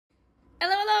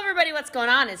Hello, everybody. What's going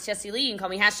on? It's Jessie Lee. You can call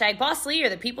me #BossLee or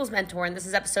the People's Mentor, and this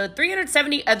is episode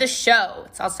 370 of the show.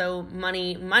 It's also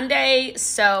Money Monday,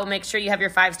 so make sure you have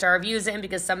your 5-star reviews in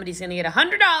because somebody's going to get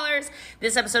 $100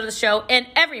 this episode of the show and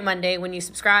every Monday when you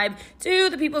subscribe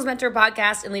to the People's Mentor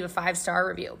podcast and leave a 5-star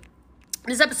review.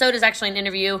 This episode is actually an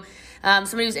interview.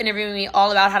 Somebody was interviewing me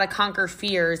all about how to conquer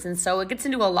fears. And so it gets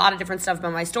into a lot of different stuff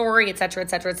about my story, et cetera,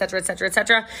 et cetera, et cetera, et cetera, et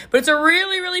cetera. But it's a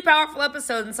really, really powerful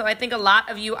episode. And so I think a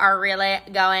lot of you are really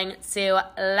going to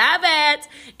love it.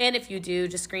 And if you do,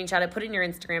 just screenshot it, put it in your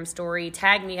Instagram story,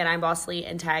 tag me at I'm Boss Lee,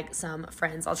 and tag some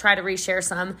friends. I'll try to reshare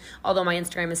some, although my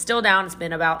Instagram is still down. It's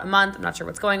been about a month. I'm not sure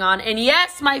what's going on. And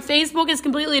yes, my Facebook is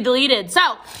completely deleted. So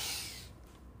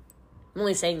I'm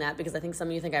only saying that because I think some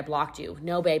of you think I blocked you.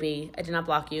 No, baby, I did not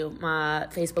block you.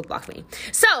 Facebook blocked me.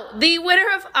 So the winner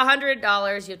of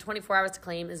 $100, you have 24 hours to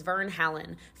claim, is Vern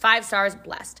Hallen. 5 stars,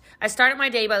 blessed. I started my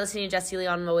day by listening to Jessie Lee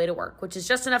on my way to work, which is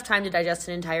just enough time to digest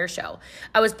an entire show.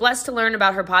 I was blessed to learn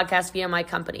about her podcast via my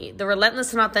company. The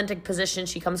relentless and authentic position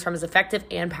she comes from is effective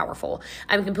and powerful.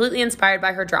 I'm completely inspired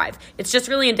by her drive. It's just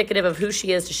really indicative of who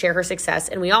she is to share her success,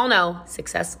 and we all know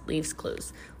success leaves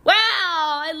clues. Wow,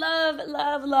 I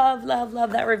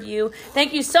love that review.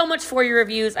 Thank you so much for your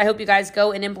reviews. I hope you guys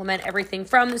go and implement everything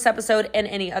from this episode and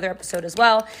any other episode as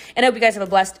well. And I hope you guys have a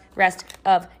blessed rest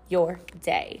of your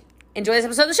day. Enjoy this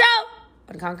episode of the show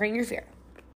on Conquering Your Fear.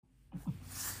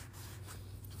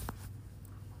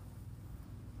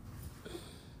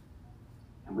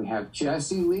 We have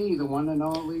Jessie Lee, the one and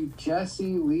only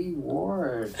Jessie Lee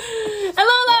Ward.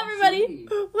 Hello, everybody.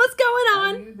 What's going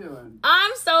on? How are you doing?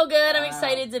 I'm so good. I'm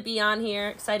excited to be on here.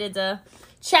 Excited to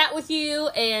chat with you.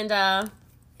 And,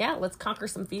 let's conquer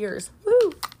some fears.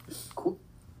 Woo!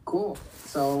 Cool.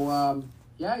 So,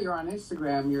 you're on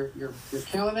Instagram. You're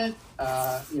killing it.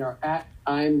 At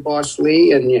I'm Boss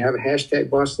Lee, and you have a hashtag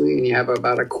Boss Lee, and you have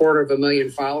about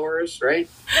 250,000 followers, right?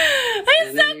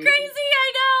 It's so crazy.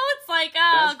 I know. It's like,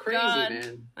 oh, that's crazy, God.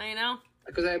 Man. I know.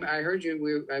 Because I heard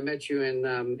you. I met you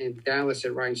in Dallas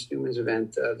at Ryan Stewman's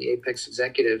event, the Apex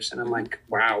Executives, and I'm like,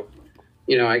 wow,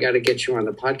 I got to get you on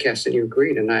the podcast, and you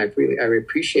agreed, and I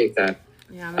appreciate that.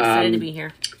 Yeah, I'm excited to be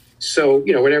here. So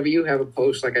whenever you have a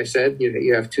post, like I said,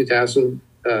 you have 2,000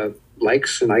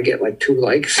 likes, and I get like 2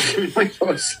 likes in my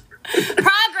post.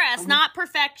 Progress, not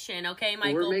perfection. Okay,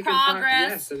 Michael. We're making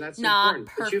progress, yes, and that's not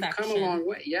important. perfection. But you've come a long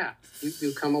way. Yeah,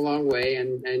 you've come a long way,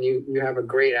 and you have a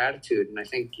great attitude, and I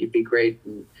think you'd be great.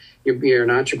 And you're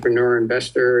an entrepreneur,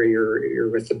 investor. You're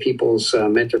with the People's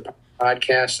Mentor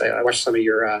podcast. I watched some of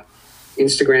your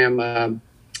Instagram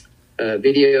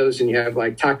videos, and you have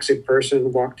like toxic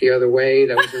person walk the other way.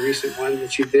 That was a recent one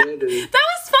that you did. And that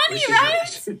was funny,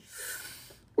 right?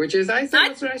 Which is, I think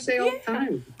that's what I say all the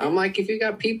time. I'm like, if you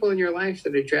got people in your life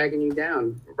that are dragging you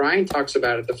down, Ryan talks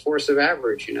about it, the force of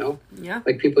average, Yeah.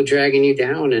 Like people dragging you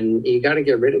down, and you got to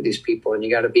get rid of these people, and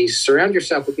you got to surround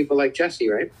yourself with people like Jessie,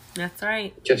 right? That's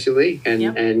right. Jessie Lee,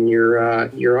 and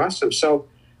you're awesome. So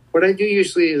what I do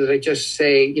usually is I just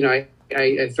say,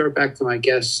 I throw it back to my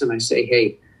guests and I say,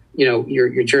 hey,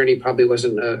 your journey probably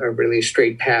wasn't a really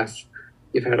straight path.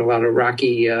 You've had a lot of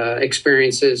rocky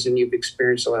experiences, and you've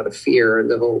experienced a lot of fear.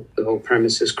 And the whole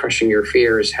premise is crushing your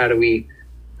fears. How do we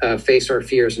face our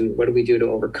fears, and what do we do to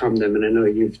overcome them? And I know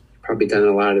you've probably done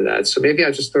a lot of that. So maybe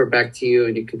I'll just throw it back to you,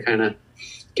 and you can kind of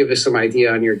give us some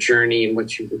idea on your journey and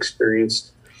what you've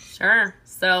experienced. Sure.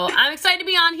 So I'm excited to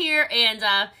be on here, and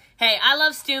hey, I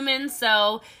love Stewman,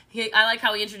 so I like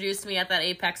how he introduced me at that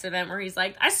Apex event where he's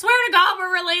like, I swear to God,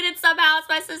 we're related somehow. It's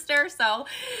my sister. So,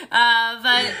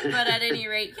 but at any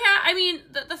rate, yeah, I mean,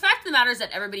 the fact of the matter is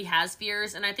that everybody has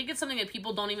fears, and I think it's something that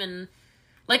people don't even,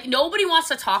 like, nobody wants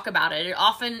to talk about it. It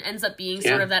often ends up being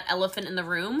sort of that elephant in the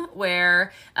room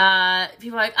where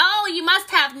people are like, oh, you must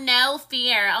have no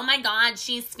fear. Oh, my God,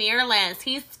 she's fearless.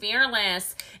 He's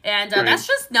fearless. And that's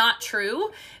just not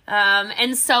true.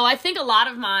 And so I think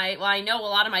I know a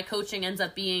lot of my coaching ends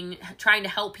up being trying to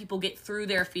help people get through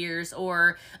their fears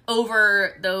or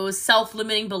over those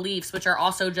self-limiting beliefs, which are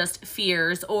also just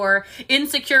fears, or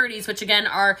insecurities, which again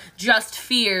are just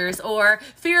fears, or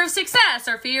fear of success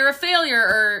or fear of failure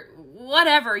or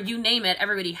whatever, you name it,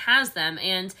 everybody has them.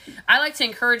 And I like to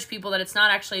encourage people that it's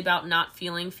not actually about not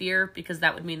feeling fear, because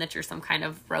that would mean that you're some kind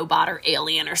of robot or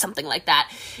alien or something like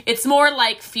that. It's more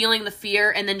like feeling the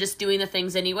fear and then just doing the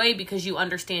things anyway because you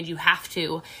understand you have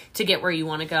to get where you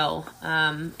want to go.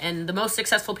 And the most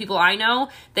successful people I know,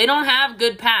 they don't have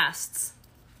good pasts.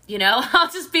 You know, I'll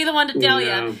just be the one to tell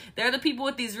No. you. They're the people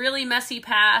with these really messy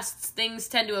pasts. Things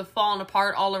tend to have fallen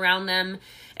apart all around them.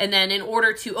 And then in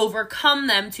order to overcome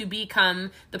them, to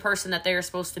become the person that they're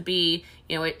supposed to be,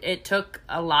 you know, it took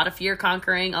a lot of fear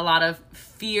conquering, a lot of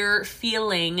fear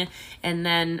feeling, and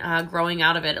then growing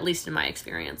out of it, at least in my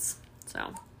experience.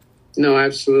 So. No,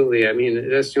 absolutely. I mean,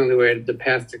 that's the only way. The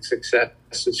path to success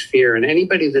is fear. And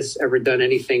anybody that's ever done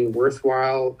anything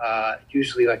worthwhile,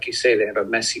 usually, like you say, they have a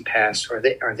messy past, or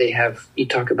they have. You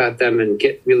talk about them and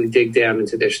really dig down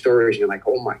into their stories, and you're like,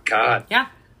 oh my God, yeah,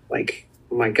 like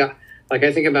oh my God. Like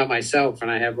I think about myself, and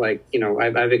I have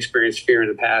I've experienced fear in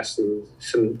the past and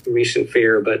some recent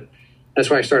fear, but that's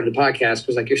why I started the podcast,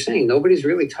 because like you're saying, nobody's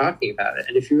really talking about it.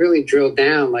 And if you really drill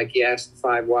down, like you asked the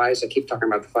 5 whys, I keep talking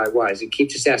about the 5 whys. You keep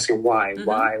just asking why.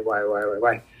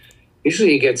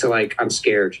 Usually you get to like, I'm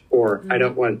scared, or I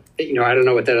don't want, I don't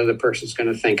know what that other person's going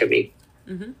to think of me.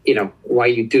 Why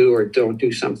you do or don't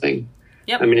do something.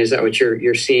 Yep. I mean, is that what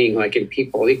you're seeing like in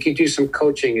people? You could do some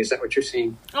coaching. Is that what you're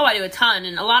seeing? Oh, I do a ton.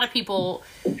 And a lot of people,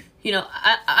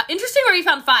 interesting where you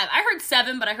found 5. I heard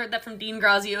 7, but I heard that from Dean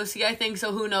Graziosi, I think.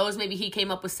 So who knows? Maybe he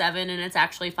came up with 7 and it's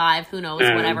actually 5. Who knows?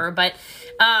 Whatever. But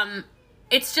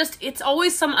it's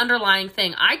always some underlying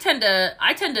thing. I tend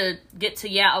to get to,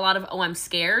 a lot of, I'm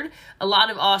scared. A lot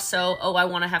of also, I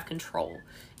want to have control.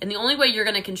 And the only way you're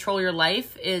going to control your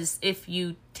life is if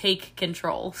you take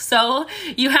control. So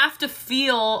you have to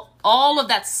feel all of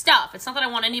that stuff. It's not that I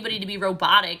want anybody to be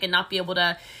robotic and not be able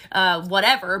to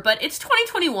whatever, but it's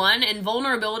 2021 and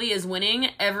vulnerability is winning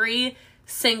every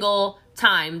single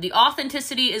time. The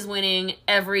authenticity is winning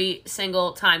every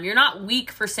single time. You're not weak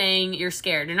for saying you're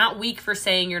scared. You're not weak for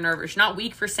saying you're nervous. You're not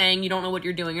weak for saying you don't know what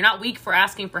you're doing. You're not weak for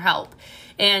asking for help.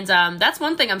 And that's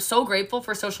one thing I'm so grateful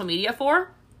for social media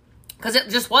for. Because it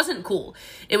just wasn't cool.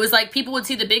 It was like people would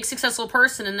see the big successful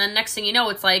person, and then next thing you know,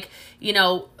 it's like,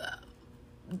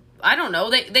 I don't know,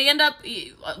 they end up,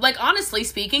 like, honestly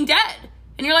speaking, dead.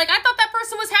 And you're like, I thought that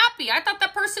person was happy. I thought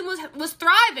that person was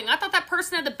thriving. I thought that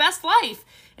person had the best life.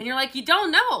 And you're like, you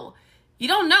don't know. You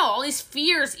don't know. All these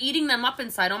fears eating them up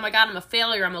inside. Oh my God, I'm a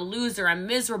failure. I'm a loser. I'm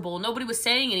miserable. Nobody was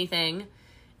saying anything.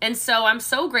 And so I'm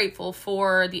so grateful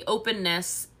for the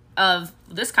openness of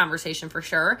this conversation for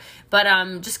sure, but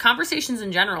just conversations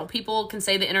in general. People can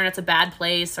say the internet's a bad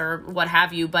place or what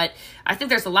have you, but I think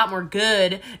there's a lot more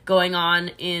good going on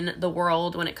in the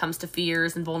world when it comes to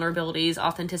fears and vulnerabilities,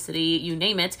 authenticity, you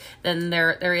name it, than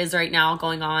there is right now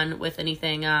going on with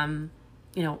anything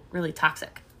really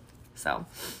toxic. So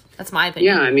that's my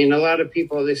opinion. Yeah, I mean, a lot of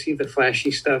people, they see the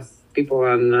flashy stuff, people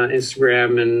on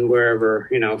Instagram and wherever,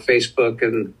 Facebook,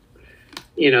 and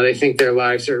they think their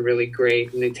lives are really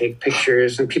great, and they take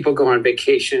pictures, and people go on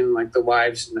vacation, like the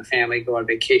wives and the family go on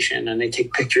vacation and they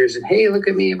take pictures and, hey, look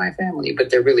at me and my family, but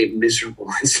they're really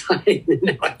miserable inside.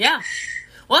 Yeah.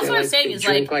 Well, that's what I'm saying is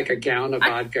drink like a gallon of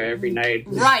vodka every night.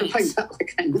 Right. Right.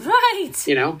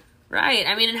 Right.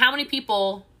 I mean, and how many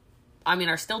people,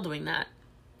 are still doing that,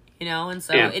 and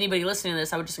so anybody listening to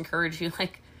this, I would just encourage you,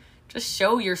 just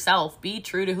show yourself, be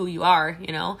true to who you are,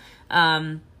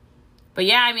 But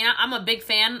yeah, I'm a big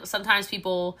fan. Sometimes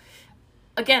people,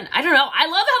 again, I don't know. I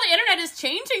love how the internet is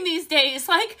changing these days.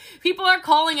 Like, people are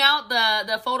calling out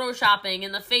the photoshopping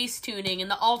and the face tuning and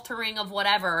the altering of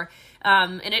whatever.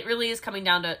 And it really is coming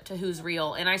down to who's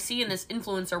real. And I see in this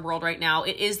influencer world right now,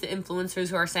 it is the influencers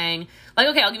who are saying, like,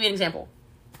 okay, I'll give you an example.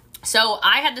 So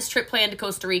I had this trip planned to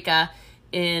Costa Rica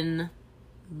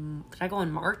did I go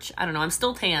in March? I don't know. I'm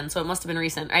still tan, so it must have been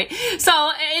recent, right?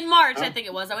 So in March, I think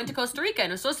it was, I went to Costa Rica, and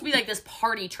it was supposed to be like this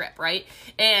party trip, right?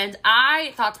 And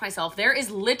I thought to myself, there is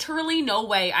literally no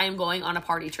way I am going on a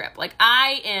party trip. Like,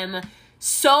 I am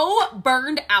so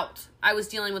burned out. I was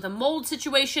dealing with a mold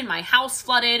situation. My house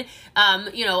flooded.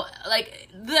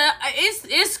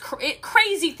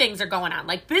 Crazy things are going on.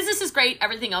 Like, business is great.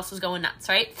 Everything else was going nuts,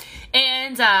 right?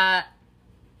 And,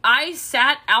 I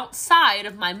sat outside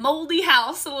of my moldy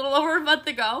house a little over a month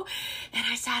ago, and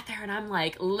I sat there and I'm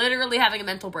like literally having a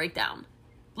mental breakdown.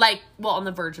 On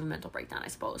the verge of a mental breakdown, I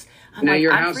suppose.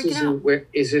 Your house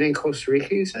is it in Costa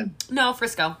Rica, you said? No,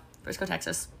 Frisco,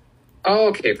 Texas. Oh,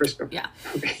 okay, Frisco. Yeah.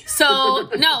 Okay.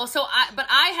 But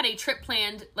I had a trip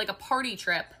planned, like a party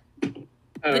trip,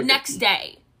 the next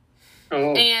day.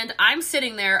 Oh. And I'm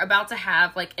sitting there about to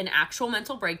have like an actual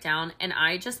mental breakdown, and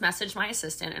I just messaged my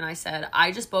assistant and I said,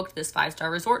 I just booked this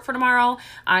 5-star resort for tomorrow.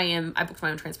 I booked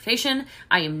my own transportation.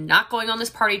 I am not going on this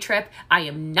party trip. I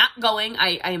am not going.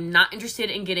 I am not interested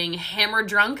in getting hammered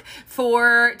drunk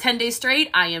for 10 days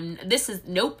straight.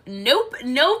 Nope.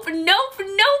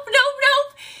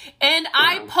 And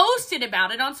I posted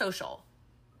about it on social.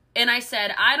 And I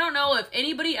said, I don't know if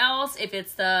anybody else, if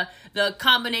it's the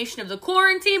combination of the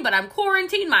quarantine, but I'm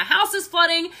quarantined. My house is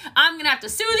flooding. I'm going to have to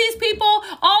sue these people.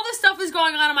 All this stuff is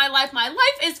going on in my life. My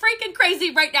life is freaking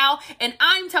crazy right now. And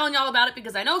I'm telling y'all about it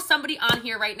because I know somebody on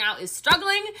here right now is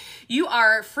struggling. You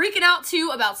are freaking out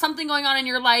too about something going on in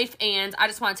your life. And I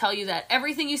just want to tell you that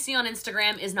everything you see on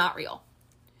Instagram is not real.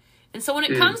 And so when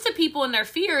it comes to people and their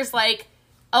fears, like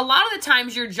a lot of the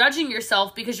times you're judging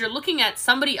yourself because you're looking at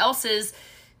somebody else's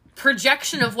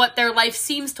projection of what their life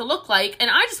seems to look like. And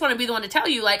I just want to be the one to tell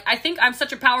you, like, I think I'm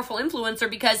such a powerful influencer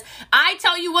because I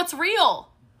tell you what's real.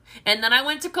 And then I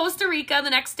went to Costa Rica the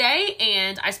next day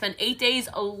and I spent 8 days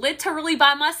literally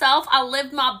by myself. I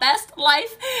lived my best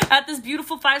life at this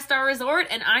beautiful 5-star resort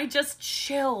and I just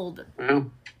chilled. Wow.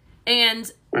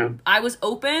 And I was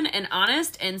open and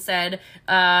honest and said,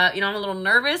 I'm a little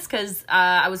nervous because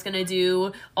I was going to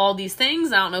do all these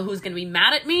things. I don't know who's going to be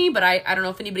mad at me, but I don't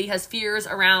know if anybody has fears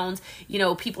around,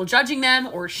 people judging them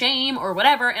or shame or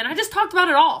whatever. And I just talked about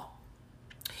it all.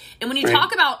 And when you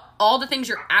talk about all the things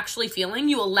you're actually feeling,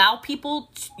 you allow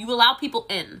people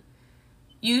in.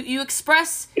 You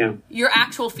express your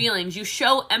actual feelings. You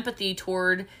show empathy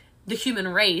toward the human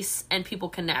race and people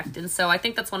connect. And so I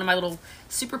think that's one of my little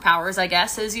superpowers, I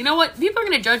guess, is, you know what? People are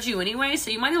going to judge you anyway, so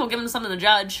you might as well give them something to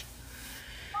judge.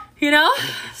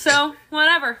 So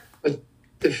whatever. And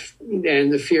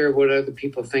the fear of what other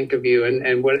people think of you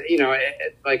and what,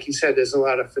 like you said, there's a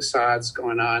lot of facades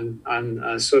going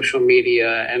on social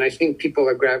media. And I think people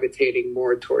are gravitating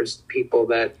more towards people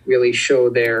that really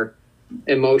show their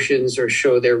emotions or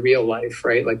show their real life,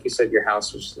 right? Like you said, your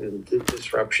house was in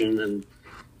disruption and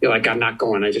you're like, I'm not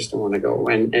going. I just don't want to go.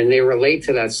 And they relate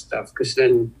to that stuff because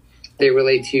then they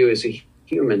relate to you as a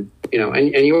human,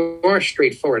 and you are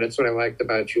straightforward. That's what I liked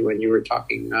about you when you were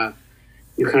talking.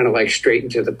 You kind of like straight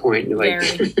and to the point. You're like,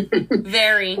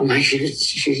 very. I'm like,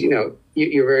 she's you're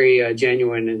very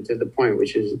genuine and to the point,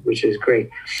 which is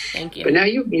great. Thank you. But now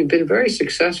you've been very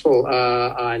successful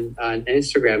on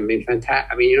Instagram. I mean,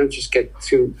 fantastic. I mean, you don't just get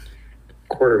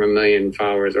 250,000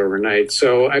 followers overnight.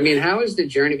 So, I mean, how is the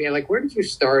journey been? Like, where did you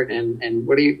start and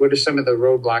what are some of the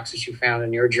roadblocks that you found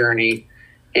in your journey?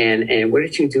 And what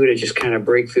did you do to just kind of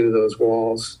break through those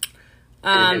walls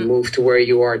and move to where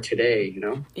you are today,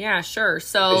 Yeah, sure.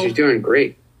 So, because you're doing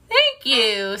great. Thank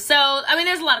you. So, I mean,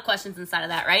 there's a lot of questions inside of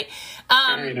that, right?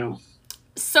 I know.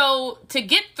 So to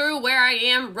get through where I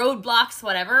am, roadblocks,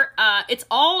 whatever, it's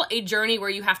all a journey where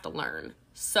you have to learn.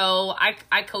 So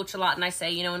I coach a lot and I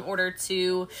say, in order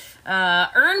to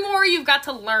earn more, you've got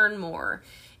to learn more.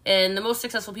 And the most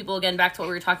successful people, again, back to what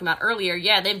we were talking about earlier,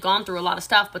 they've gone through a lot of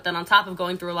stuff, but then on top of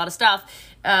going through a lot of stuff,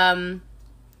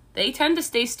 they tend to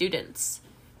stay students.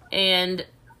 And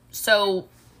so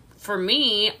for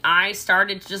me, I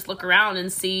started to just look around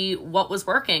and see what was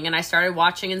working. And I started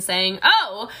watching and saying,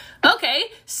 oh, okay,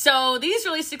 so these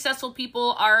really successful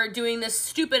people are doing this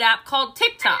stupid app called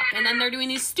TikTok. And then they're doing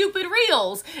these stupid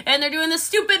reels. And they're doing this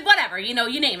stupid whatever, you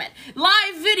name it.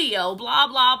 Live video, blah,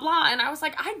 blah, blah. And I was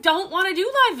like, I don't want to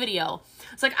do live video.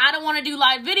 It's like, I don't want to do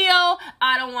live video.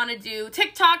 I don't want to do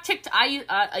TikTok.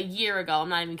 A year ago, I'm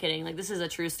not even kidding. Like, this is a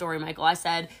true story, Michael. I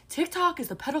said, TikTok is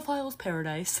the pedophile's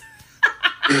paradise. I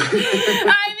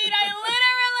mean, I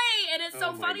literally, and it's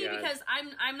so funny because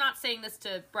I'm not saying this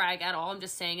to brag at all. I'm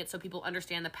just saying it so people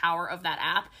understand the power of that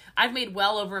app. I've made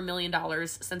well over $1 million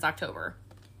since October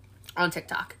on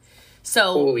TikTok.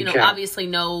 So, Holy cow. Obviously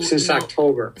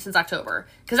October. Since October.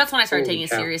 Because that's when I started taking it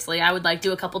seriously. I would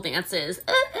do a couple dances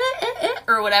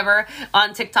or whatever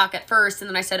on TikTok at first. And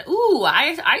then I said, ooh,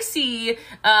 I see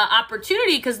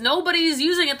opportunity because nobody's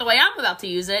using it the way I'm about to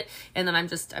use it. And then I've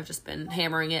just been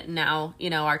hammering it. And now,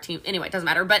 our team, anyway, it doesn't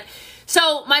matter. But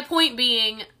so my point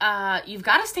being, you've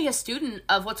got to stay a student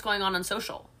of what's going on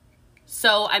social.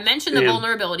 So I mentioned the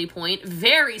vulnerability point,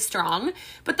 very strong,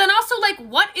 but then also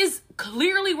what is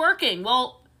clearly working?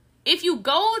 Well, if you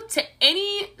go to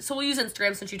so we'll use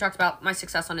Instagram since you talked about my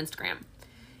success on Instagram.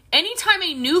 Anytime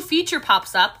a new feature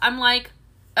pops up, I'm like,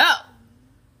 oh,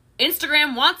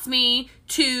 Instagram wants me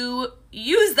to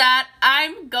use that.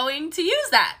 I'm going to use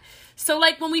that. So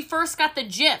when we first got the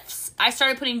GIFs, I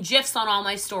started putting GIFs on all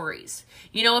my stories.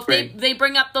 If they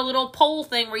bring up the little poll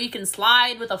thing where you can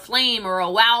slide with a flame or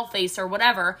a wow face or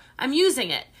whatever, I'm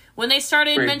using it. When they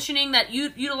started mentioning that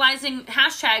utilizing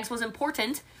hashtags was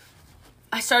important,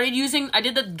 I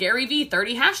did the Gary V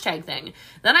 30 hashtag thing.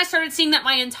 Then I started seeing that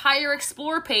my entire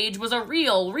Explore page was a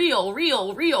reel, these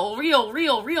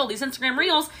Instagram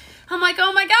reels. I'm like,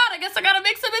 oh my God, I guess I gotta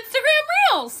make some Instagram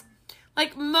reels.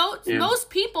 Most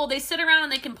people, they sit around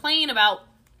and they complain about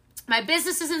My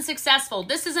business isn't successful.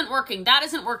 This isn't working. That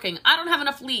isn't working. I don't have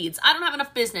enough leads. I don't have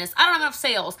enough business. I don't have enough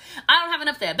sales. I don't have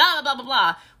enough there. Blah, blah, blah, blah,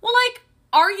 blah. Well, like,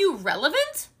 are you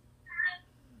relevant?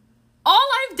 All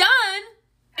I've done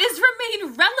is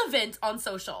remain relevant on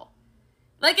social.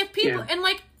 Like, if people, and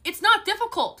like, it's not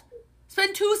difficult.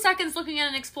 Spend 2 seconds looking at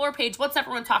an Explore page. What's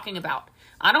everyone talking about?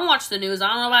 I don't watch the news. I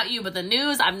don't know about you, but the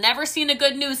news, I've never seen a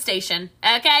good news station.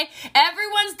 Okay?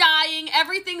 Everyone's dying.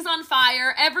 Everything's on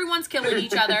fire. Everyone's killing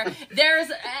each other. There's,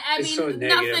 it's so negative.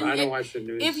 Nothing. I don't watch the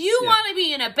news. If you want to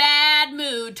be in a bad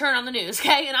mood, turn on the news,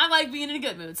 okay? And I like being in a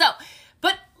good mood. So,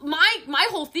 but my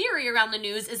whole theory around the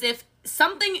news is if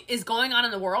something is going on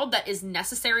in the world that is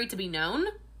necessary to be known,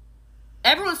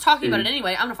 everyone's talking about it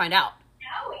anyway, I'm going to find out.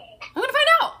 I'm going to find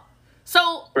out.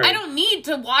 So, right. I don't need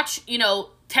to watch,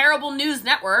 terrible news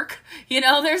network.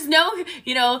 There's no,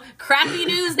 crappy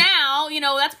news now.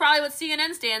 That's probably what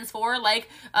CNN stands for. Like,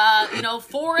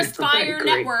 forest fire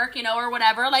network, or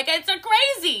whatever. Like, it's a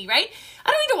crazy, right?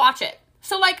 I don't need to watch it.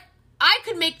 So, like, I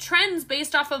could make trends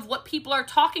based off of what people are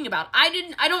talking about.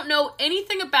 I don't know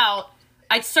anything about,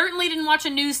 I certainly didn't watch a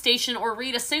news station or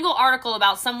read a single article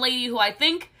about some lady who I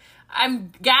think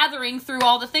I'm gathering through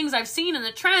all the things I've seen in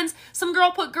the trends. Some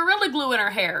girl put Gorilla Glue in her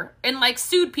hair and like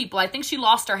sued people. I think she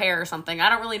lost her hair or something. I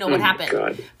don't really know what happened.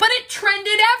 God. But it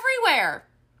trended everywhere.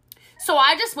 So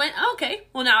I just went, okay,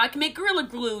 well now I can make Gorilla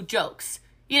Glue jokes.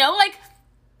 Like,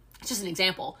 just an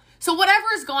example. So whatever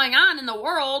is going on in the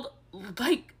world,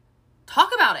 like,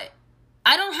 talk about it.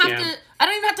 I don't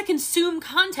even have to consume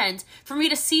content for me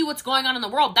to see what's going on in the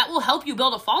world. That will help you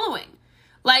build a following.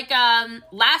 Like,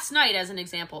 last night, as an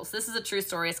example, so this is a true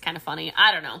story, it's kind of funny,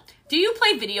 I don't know. Do you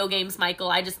play video games,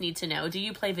 Michael? I just need to know. Do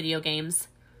you play video games?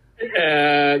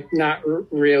 Not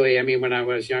really. I mean, when I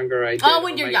was younger, I did. Oh,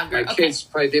 when you're younger, my kids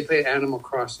play Animal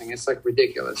Crossing. It's, like,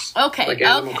 ridiculous. Okay, like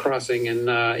Animal Crossing and,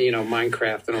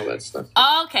 Minecraft and all that stuff.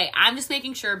 Okay, I'm just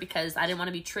making sure because I didn't want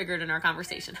to be triggered in our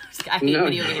conversation. I hate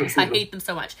video games. I hate them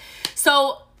so much.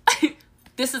 So...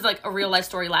 This is like a real life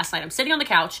story. Last night, I'm sitting on the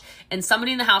couch and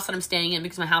somebody in the house that I'm staying in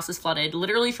because my house is flooded,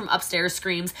 literally from upstairs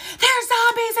screams, "There's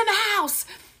zombies in the house!"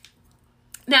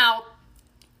 Now,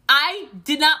 I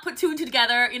did not put two and two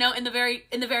together, in the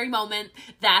very moment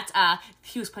that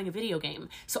he was playing a video game.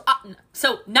 So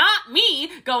not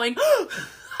me going,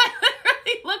 I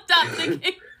literally looked up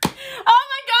thinking, oh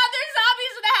my God, there's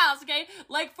zombies in the house, okay?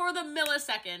 Like for the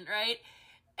millisecond, right?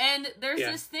 And there's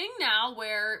this thing now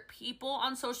where people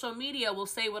on social media will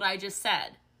say what I just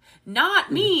said.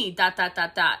 Not me, ...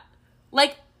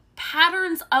 Like,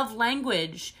 patterns of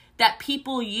language that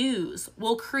people use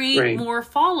will create more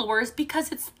followers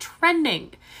because it's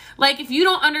trending. Like, if you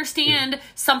don't understand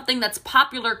something that's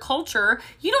popular culture,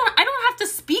 I don't have to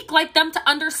speak like them to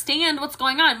understand what's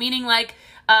going on. Meaning, like,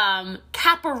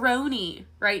 caparoni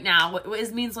right now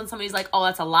means when somebody's like, oh,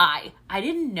 that's a lie. I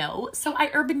didn't know, so I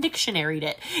Urban Dictionary'd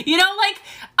it. Like,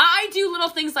 I do little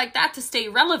things like that to stay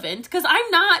relevant because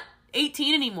I'm not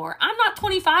 18 anymore. I'm not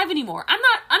 25 anymore. I'm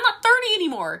not 30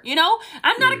 anymore,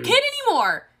 I'm not a kid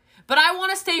anymore. But I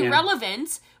want to stay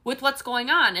relevant with what's going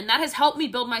on. And that has helped me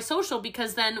build my social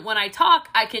because then when I talk,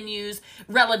 I can use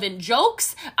relevant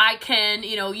jokes. I can,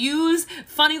 use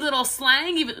funny little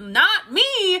slang, even not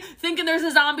me thinking there's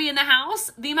a zombie in the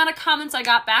house. The amount of comments I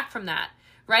got back from that,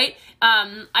 right?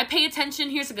 I pay attention.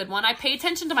 Here's a good one. I pay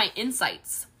attention to my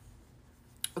insights.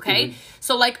 Okay. Mm-hmm.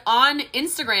 So like on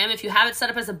Instagram, if you have it set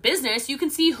up as a business, you can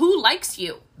see who likes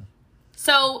you.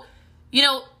 So,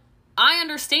 I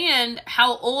understand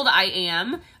how old I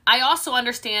am. I also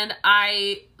understand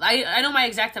I know my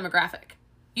exact demographic.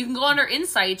 You can go under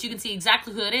insights. You can see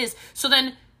exactly who it is. So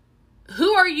then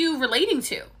who are you relating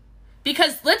to?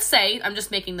 Because let's say, I'm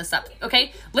just making this up,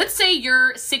 okay? Let's say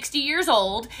you're 60 years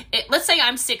old. Let's say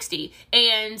I'm 60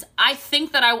 and I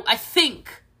think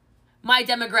my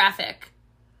demographic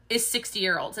is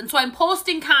 60-year-olds. And so I'm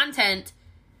posting content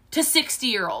to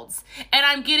 60-year-olds and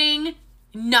I'm getting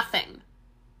nothing.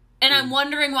 And I'm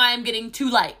wondering why I'm getting 2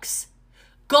 likes.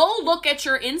 Go look at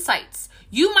your insights.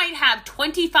 You might have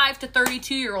 25 to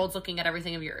 32-year-olds looking at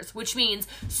everything of yours, which means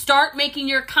start making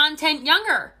your content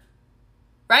younger,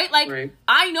 right? Like,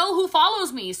 I know who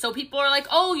follows me. So people are like,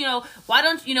 oh, why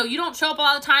don't, you don't show up a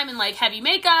lot of the time in like heavy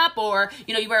makeup or,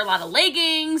 you wear a lot of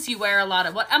leggings, you wear a lot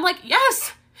of what? I'm like,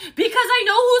 yes, because I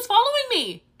know who's following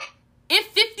me.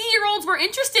 If 50-year-olds were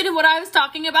interested in what I was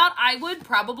talking about, I would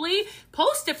probably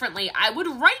post differently. I would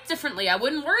write differently. I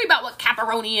wouldn't worry about what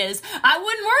caparoni is. I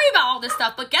wouldn't worry about all this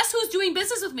stuff. But guess who's doing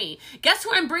business with me? Guess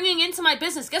who I'm bringing into my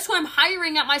business? Guess who I'm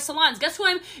hiring at my salons? Guess who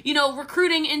I'm,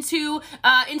 recruiting into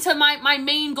my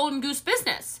main Golden Goose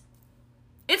business?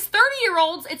 It's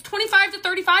 30-year-olds. It's 25 to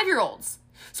 35-year-olds.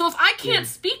 So So if I can't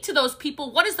speak to those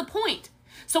people, what is the point?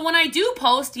 So when I do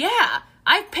post,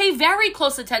 I pay very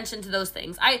close attention to those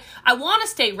things. I want to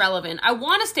stay relevant. I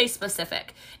want to stay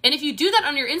specific. And if you do that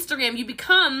on your Instagram, you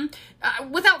become,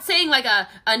 without saying like a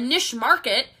niche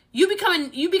market, you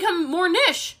become more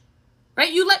niche,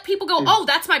 right? You let people go, oh,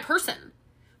 that's my person.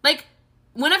 Like,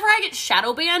 whenever I get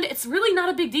shadow banned, it's really not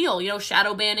a big deal. You know,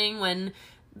 shadow banning when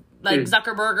like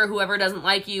Zuckerberg or whoever doesn't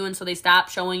like you, and so they stop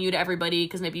showing you to everybody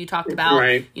because maybe you talked about,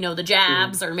 you know, the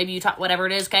jabs, or maybe you talk whatever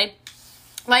it is, okay?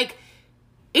 Like,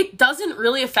 it doesn't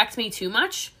really affect me too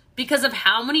much because of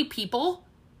how many people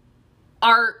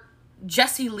are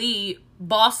Jessie Lee,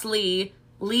 Boss Lee,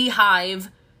 Lee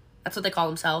Hive. That's what they call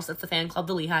themselves. That's the fan club,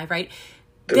 the Lee Hive, right?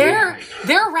 They're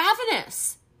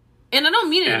ravenous. And I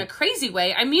don't mean it in a crazy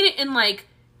way. I mean it in like,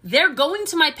 they're going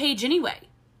to my page anyway.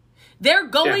 They're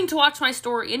going to watch my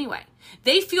story anyway.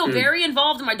 They feel very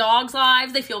involved in my dogs'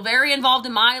 lives. They feel very involved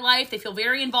in my life. They feel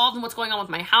very involved in what's going on with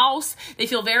my house. They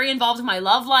feel very involved in my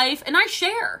love life. And I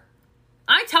share.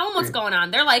 I tell them what's going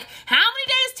on. They're like, how many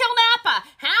days till Napa?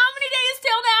 How many days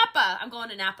till Napa? I'm going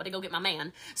to Napa to go get my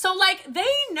man. So, like,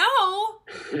 they know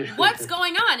what's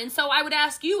going on. And so I would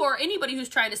ask you, or anybody who's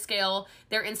trying to scale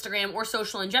their Instagram or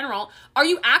social in general, are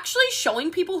you actually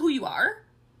showing people who you are?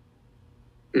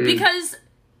 Because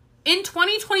in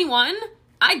 2021,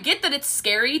 I get that it's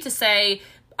scary to say,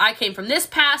 I came from this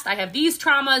past, I have these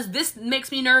traumas, this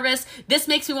makes me nervous, this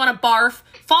makes me want to barf.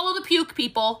 Follow the puke,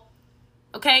 people.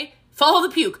 Okay? Follow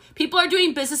the puke. People are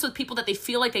doing business with people that they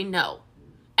feel like they know.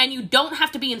 And you don't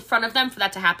have to be in front of them for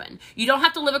that to happen. You don't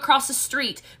have to live across the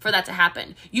street for that to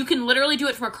happen. You can literally do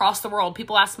it from across the world.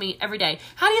 People ask me every day,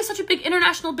 how do you have such a big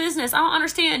international business? I don't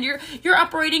understand. You're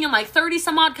operating in like 30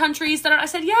 some odd countries. I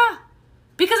said, yeah.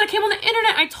 Because I came on the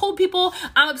internet, I told people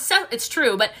I'm obsessed. It's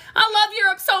true, but I love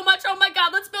Europe so much. Oh my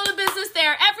God, let's build a business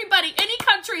there. Everybody, any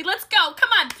country, let's go.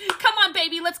 Come on,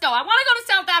 baby, let's go. I want to go to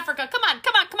South Africa. Come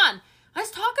on.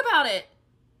 Let's talk about it.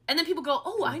 And then people go,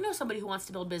 oh, I know somebody who wants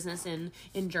to build business in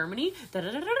Germany.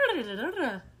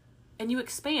 And you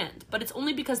expand. But it's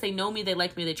only because they know me, they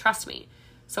like me, they trust me.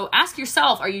 So ask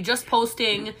yourself, are you just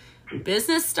posting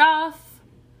business stuff?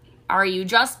 Are you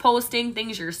just posting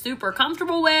things you're super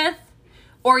comfortable with?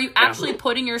 Or are you actually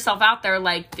putting yourself out there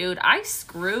like, dude, I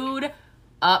screwed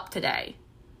up today.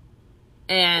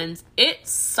 And it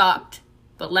sucked.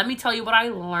 But let me tell you what I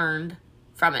learned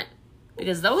from it.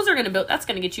 Because those are going to build, that's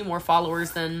going to get you more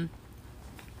followers than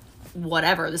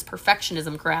whatever, this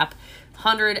perfectionism crap,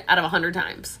 100 out of 100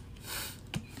 times.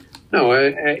 No,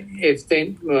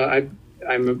 I'm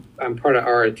part of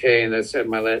RT, and that's at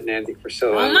Mylett and Andy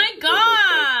Priscilla. Oh my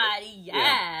God,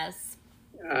 yes.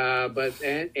 Yeah. But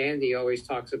Andy always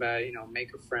talks about,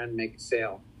 make a friend, make a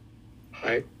sale,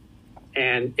 right?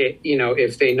 And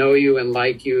if they know you and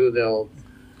like you, they'll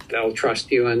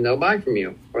trust you and they'll buy from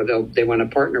you, or they want to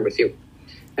partner with you.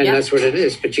 And that's what it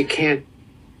is. But you can't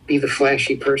be the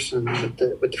flashy person with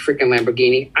the freaking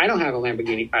Lamborghini. I don't have a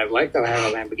Lamborghini. I'd like to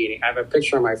have a Lamborghini. I have a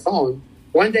picture on my phone.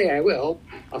 One day I will.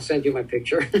 I'll send you my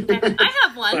picture. I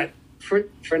have one. But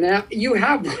for now, you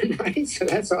have one, right? So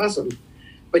that's awesome.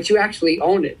 But you actually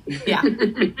own it. Yeah.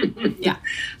 Yeah.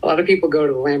 A lot of people go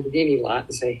to the Lamborghini lot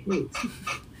and say,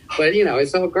 but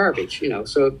it's all garbage,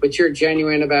 So, but you're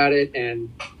genuine about it, and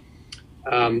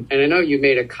I know you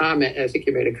made a comment. I think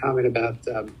you made a comment about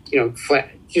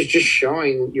just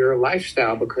showing your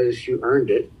lifestyle because you earned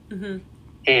it,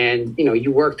 and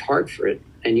you worked hard for it,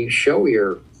 and you show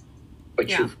what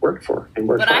you've worked for and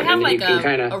worked hard. But I have like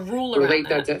a rule around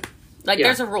that.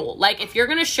 There's a rule. Like if you're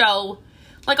gonna show,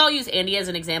 like I'll use Andy as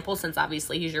an example since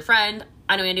obviously he's your friend.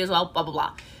 I know Andy as well. Blah blah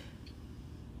blah.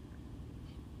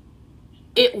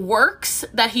 It works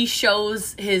that he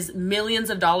shows his millions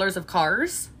of dollars of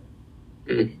cars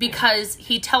because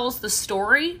he tells the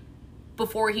story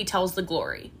before he tells the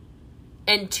glory.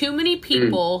 And too many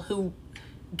people who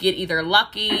get either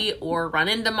lucky or run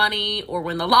into money or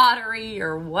win the lottery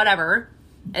or whatever,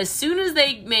 as soon as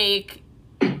they make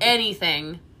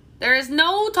anything, there is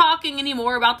no talking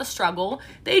anymore about the struggle.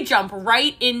 They jump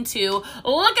right into,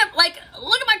 look at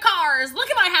my cars, look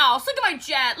at my house, look at my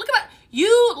jet,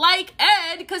 you like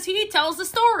Ed because he tells the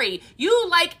story. You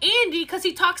like Andy because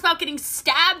he talks about getting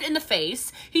stabbed in the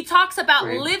face. He talks about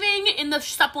living in the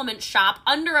supplement shop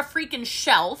under a freaking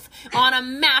shelf on a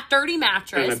dirty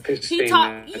mattress.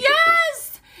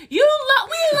 Yes! We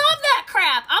love that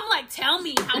crap. I'm like, tell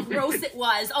me how gross it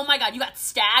was. Oh my God, you got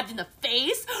stabbed in the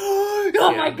face?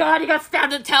 Oh my God, you got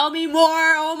stabbed. Tell me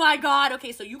more. Oh my God.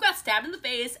 Okay, so you got stabbed in the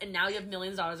face and now you have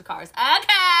millions of dollars of cars.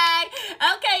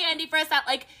 Okay, Andy, first out.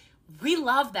 Like, we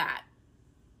love that.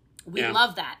 We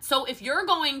love that. So if you're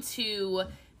going to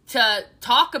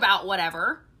talk about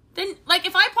whatever, then, like,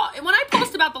 when I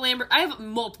post about the Lamborghini, I have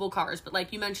multiple cars, but,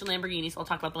 like, you mentioned Lamborghini, so I'll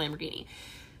talk about the Lamborghini.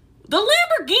 The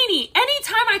Lamborghini,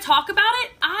 anytime I talk about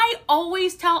it, I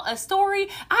always tell a story.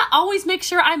 I always make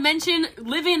sure I mention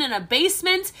living in a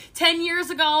basement 10 years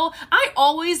ago. I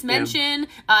always mention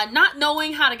not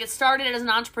knowing how to get started as an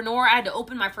entrepreneur. I had to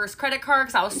open my first credit card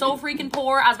because I was so freaking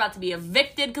poor. I was about to be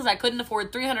evicted because I couldn't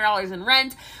afford $300 in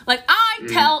rent. Like, I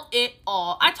tell it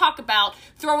all. I talk about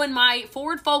throwing my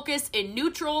Ford Focus in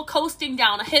neutral, coasting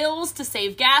down hills to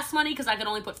save gas money because I could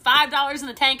only put $5 in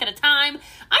the tank at a time.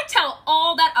 I tell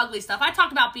all that ugly stuff. I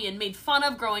talk about being made fun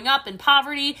of growing up in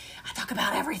poverty. I talk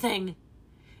about everything.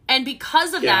 And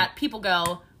because of that, people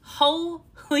go,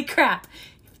 holy crap.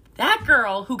 That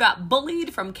girl who got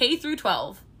bullied from K through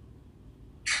 12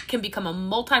 can become a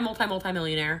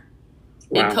multi-millionaire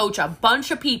and coach a bunch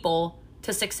of people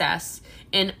to success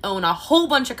and own a whole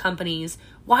bunch of companies.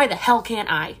 Why the hell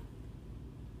can't I?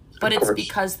 But it's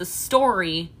because the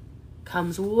story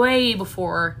comes way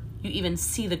before you even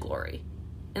see the glory.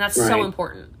 And that's so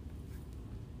important.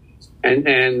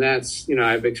 And that's,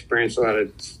 I've experienced a lot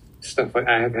of stuff.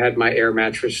 I have had my air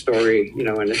mattress story, in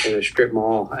a strip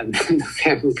mall, and then the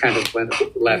family kind of left.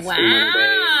 Wow. And went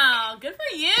away. Good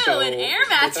for you, an air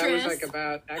mattress. That was like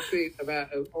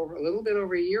about a little bit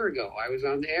over a year ago. I was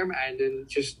on the air, and then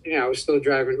just, I was still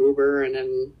driving Uber, and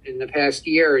then in the past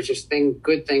year, it's just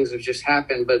good things have just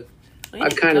happened, but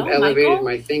I've kind of elevated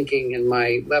my thinking and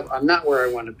my level. I'm not where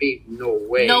I want to be. No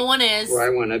way. No one is. Where I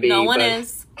want to be. No one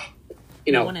is.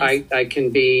 I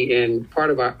can be in part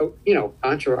of our,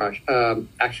 entourage,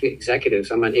 actually executives.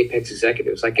 I'm on Apex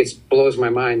Executives. Like, it blows my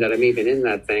mind that I'm even in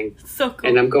that thing. So cool.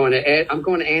 And I'm going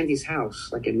to Andy's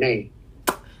house, like in May.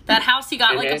 That house you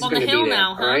got like up on the hill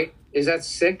now, huh? All right. Is that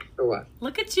sick or what?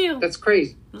 Look at you. That's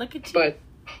crazy. Look at you. But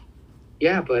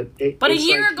a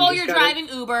year ago you're driving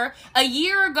Uber. A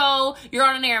year ago you're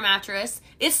on an air mattress.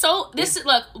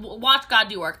 Look, watch God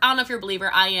do work. I don't know if you're a believer.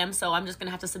 I am, so I'm just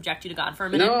gonna have to subject you to God for a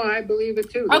minute. No, I believe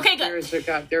it too. Okay, good.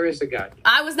 There is a God.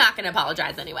 I was not gonna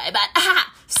apologize anyway, but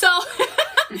so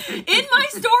in my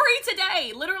story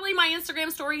today, literally my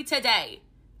Instagram story today,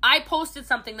 I posted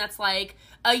something that's like,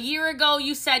 a year ago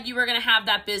you said you were going to have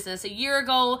that business. A year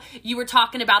ago you were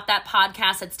talking about that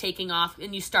podcast that's taking off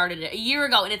and you started it. A year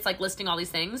ago, and it's like listing all these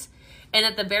things. And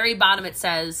at the very bottom it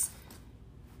says,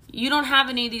 you don't have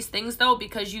any of these things though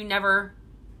because you never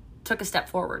took a step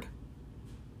forward.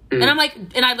 And I'm like,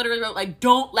 and I literally wrote like,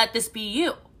 don't let this be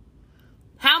you.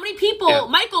 How many people,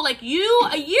 Michael, like you,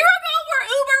 a year ago were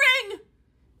Ubering?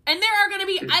 And there are going to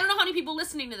be, I don't know how many people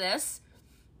listening to this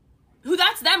who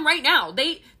that's them right now.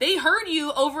 They heard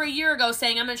you over a year ago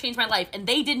saying, I'm going to change my life, and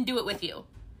they didn't do it with you.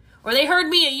 Or they heard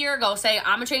me a year ago say,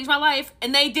 I'm going to change my life,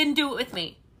 and they didn't do it with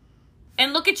me.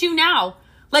 And look at you now.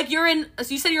 Like you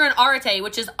said you're in Arete,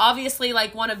 which is obviously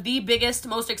like one of the biggest,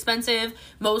 most expensive,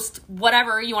 most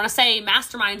whatever you want to say,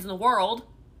 masterminds in the world.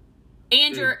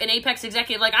 And you're an Apex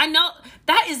executive. Like, I know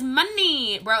that is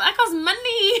money, bro. That costs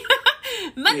money.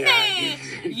 Money. Yeah.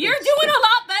 You're doing a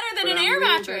lot better than an air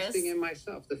mattress. Investing in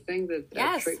myself. The thing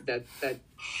that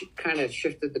kind of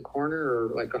shifted the corner,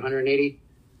 or like 180,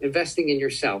 investing in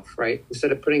yourself, right?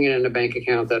 Instead of putting it in a bank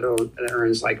account that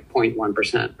earns like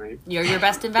 0.1%, right? You're your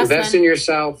best investment. Invest in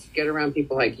yourself. Get around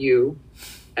people like you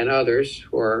and others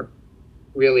who are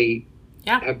really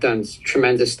have done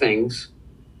tremendous things,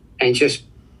 and just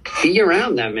be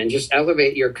around them and just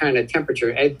elevate your kind of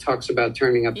temperature. Ed talks about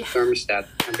turning up the thermostat,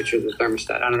 temperature of the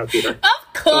thermostat. I don't know if you heard.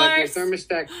 Of course. So like your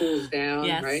thermostat cools down,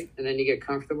 right? And then you get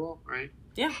comfortable, right?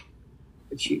 Yeah.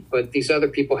 But these other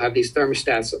people have these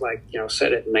thermostats that, like,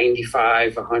 set at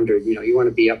 95, 100. You want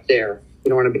to be up there. You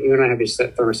don't have your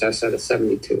thermostat set at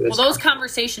 72. That's those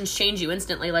conversations change you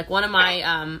instantly. Like one of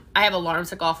my, I have alarms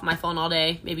that go off on my phone all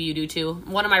day. Maybe you do too.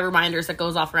 One of my reminders that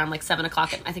goes off around like 7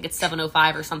 o'clock. I think it's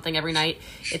 7:05 or something every night.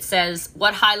 It says,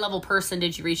 what high level person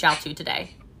did you reach out to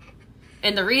today?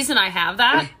 And the reason I have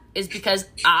that is because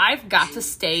I've got to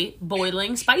stay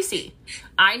boiling spicy.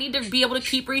 I need to be able to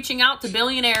keep reaching out to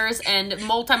billionaires and whoever.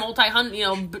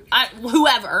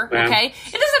 Yeah. Okay.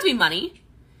 It doesn't have to be money.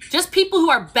 Just people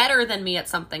who are better than me at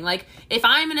something. Like if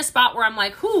I'm in a spot where I'm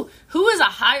like, who is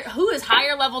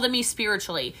higher level than me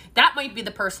spiritually? That might be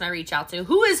the person I reach out to.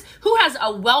 Who has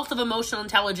a wealth of emotional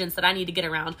intelligence that I need to get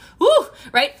around?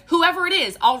 Right? Whoever it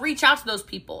is, I'll reach out to those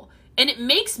people. And it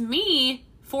makes me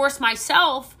force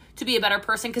myself to be a better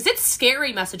person, because it's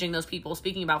scary messaging those people.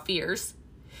 Speaking about fears,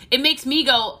 it makes me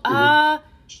go,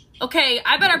 Okay,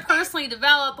 I better personally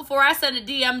develop before I send a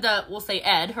DM to, we'll say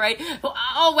Ed, right?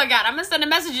 Oh my God, I'm going to send a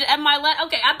message to Ed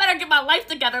okay, I better get my life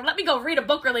together. Let me go read a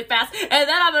book really fast, and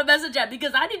then I'm going to message Ed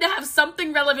because I need to have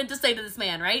something relevant to say to this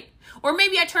man, right? Or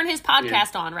maybe I turn his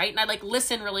podcast on, right? And I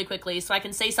listen really quickly so I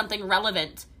can say something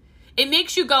relevant. It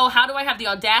makes you go, how do I have the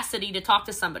audacity to talk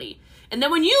to somebody? And then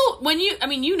when you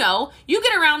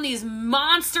get around these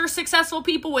monster successful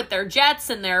people with their jets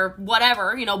and their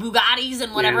whatever, Bugattis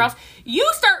and whatever else, you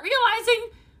start realizing,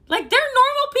 they're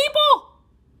normal people.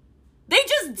 They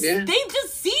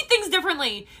just see things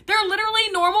differently. They're literally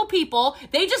normal people.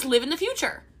 They just live in the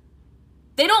future.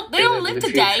 They don't live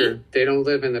today. Future. They don't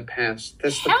live in the past.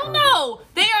 That's Hell no.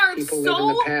 They are people live in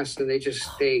the past and they just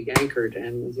stay anchored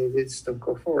and they just don't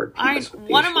go forward. I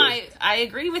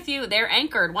agree with you. They're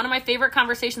anchored. One of my favorite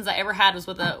conversations I ever had was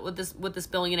with this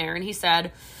billionaire, and he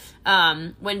said,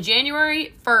 when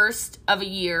January 1st of a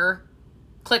year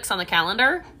clicks on the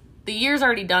calendar, the year's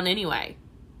already done anyway.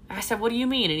 I said, what do you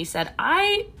mean? And he said,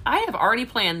 I have already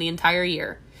planned the entire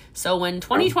year. So when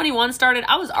 2021 started,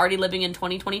 I was already living in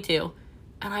 2022.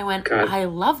 And I went, God. I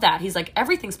love that. He's like,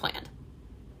 everything's planned.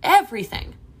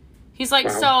 Everything. He's like,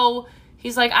 wow.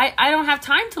 I don't have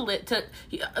time to live.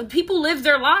 People live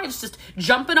their lives just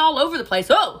jumping all over the place.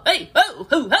 Oh, hey,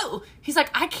 oh. He's like,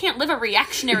 I can't live a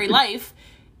reactionary life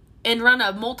and run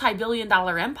a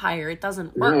multi-billion-dollar empire. It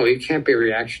doesn't work. No, you can't be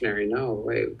reactionary. No,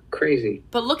 way crazy.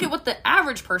 But look at what the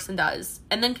average person does,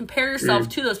 and then compare yourself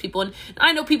to those people. And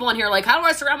I know people on here how do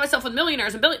I surround myself with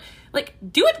millionaires and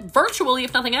do it virtually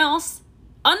if nothing else.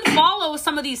 Unfollow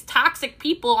some of these toxic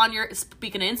people on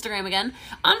speaking of Instagram again,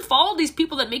 unfollow these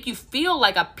people that make you feel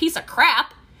like a piece of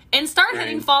crap and start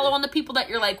hitting follow on the people that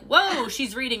you're like, whoa,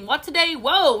 she's reading what today?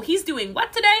 Whoa, he's doing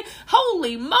what today?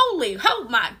 Holy moly. Oh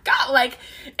my God.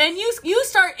 And you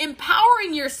start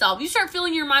empowering yourself. You start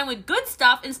filling your mind with good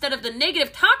stuff instead of the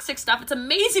negative toxic stuff. It's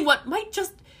amazing what might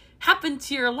just happen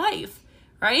to your life,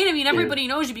 right? I mean, everybody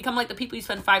knows you become like the people you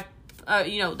spend the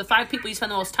 5 people you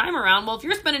spend the most time around. Well, if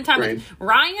you're spending time with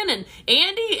Ryan and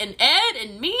Andy and Ed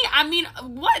and me, I mean,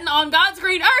 what on God's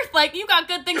green earth? You got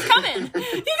good things coming. You got some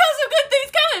good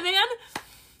things coming, man.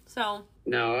 So.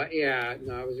 No,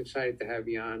 I was excited to have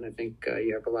you on. I think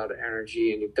you have a lot of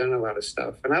energy and you've done a lot of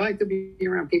stuff. And I like to be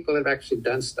around people that have actually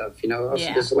done stuff.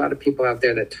 Also, there's a lot of people out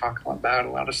there that talk about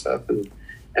a lot of stuff and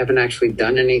haven't actually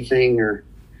done anything or.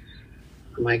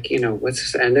 I'm like,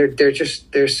 what's this? And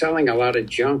they're selling a lot of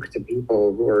junk to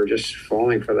people who are just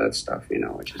falling for that stuff,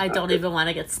 which is I don't even want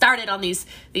to get started on these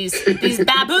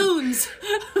baboons.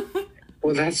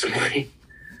 Well, that's why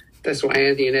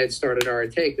Andy and Ed started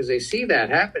RTA, because they see that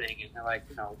happening and they're like,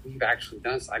 we've actually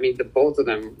done something. I mean, both of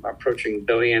them are approaching $1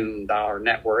 billion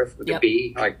net worth with a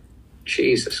B. Like,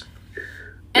 Jesus.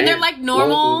 And they're like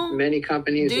normal. Many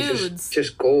companies dudes. Are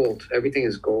just gold. Everything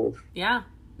is gold. Yeah.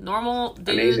 Normal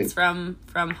dudes from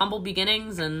humble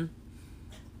beginnings, and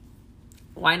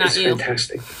why not you?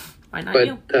 Fantastic. Why not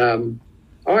you?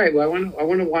 All right. Well, I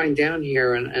want to wind down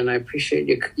here, and I appreciate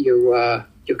you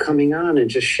coming on and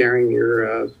just sharing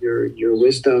your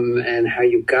wisdom and how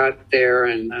you got there.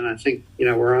 And I think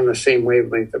we're on the same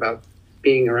wavelength about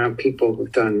being around people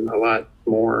who've done a lot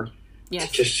more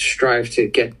to just strive to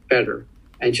get better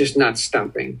and just not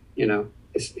stopping.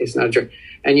 It's not a joke.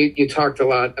 And you talked a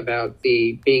lot about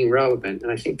the being relevant,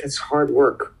 and I think that's hard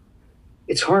work.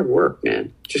 It's hard work,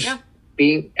 man.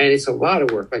 And it's a lot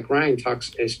of work. Like Ryan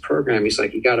talks his program, he's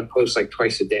like, you got to post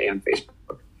twice a day on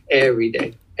Facebook, every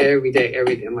day.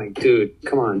 I'm like, dude,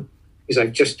 come on. He's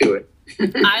like, just do it.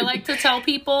 I like to tell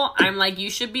people, I'm like, you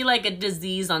should be like a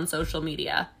disease on social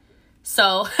media.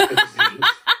 So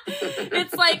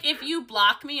it's like, if you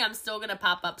block me, I'm still going to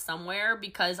pop up somewhere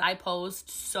because I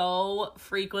post so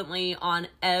frequently on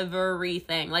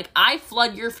everything. I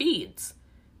flood your feeds,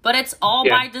 but it's all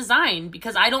by design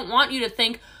because I don't want you to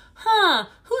think,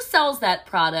 who sells that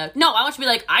product? No, I want you to be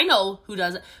like, I know who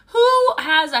does it. Who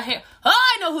has a hair? Oh,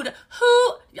 I know who does.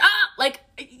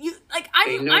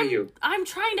 I'm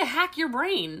trying to hack your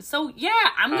brain. So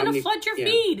I'm going to flood your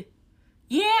feed.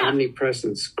 Yeah.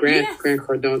 Omnipresence. Grant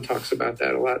Cardone talks about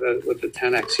that a lot with the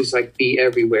 10X. He's like, be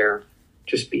everywhere.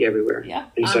 Just be everywhere. Yeah.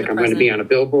 And he's like, I'm going to be on a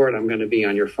billboard. I'm going to be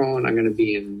on your phone. I'm going to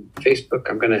be in Facebook.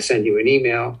 I'm going to send you an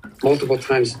email multiple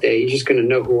times a day. You're just going to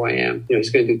know who I am.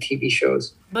 He's going to do TV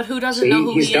shows. But who doesn't know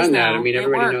who he is done that. Now? I mean,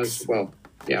 everybody knows. Well,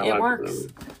 yeah. It works.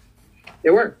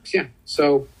 It works, yeah.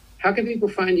 So how can people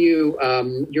find you?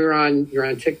 You're on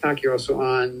TikTok. You're also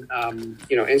on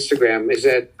Instagram. Is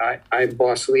that I'm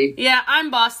Boss Lee? Yeah,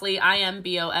 I'm Boss Lee. I am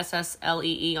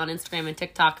BOSSLEE on Instagram and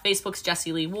TikTok. Facebook's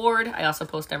Jessie Lee Ward. I also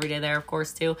post every day there, of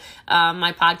course, too.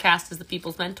 My podcast is The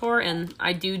People's Mentor, and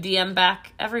I do DM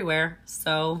back everywhere,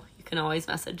 so you can always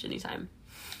message anytime.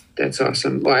 That's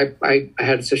awesome. Well, I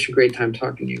had such a great time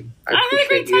talking to you. I had a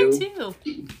great time too.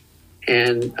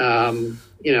 And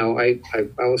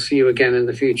I will see you again in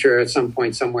the future at some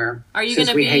point somewhere. Are you going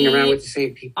to be hang around with the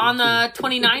same people on the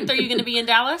 29th? Are you going to be in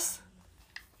Dallas?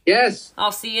 Yes.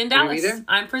 I'll see you in Dallas.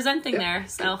 I'm presenting there,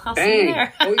 so I'll see you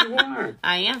there. Oh, you are?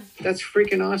 I am. That's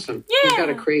freaking awesome. Yeah. You've got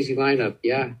a crazy lineup.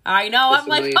 Yeah. I know. That's I'm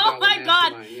like, oh my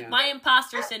God. Yeah. My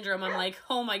imposter syndrome. I'm like,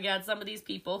 oh my God, some of these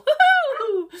people.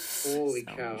 Holy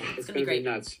cow. It's going to be great.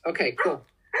 Nuts. Okay, cool.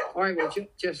 All right. Well,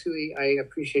 Jessie Lee, I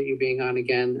appreciate you being on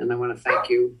again, and I want to thank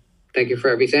you. Thank you for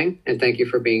everything, and thank you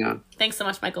for being on. Thanks so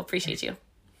much, Michael. Appreciate you.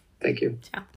 Thank you. Ciao.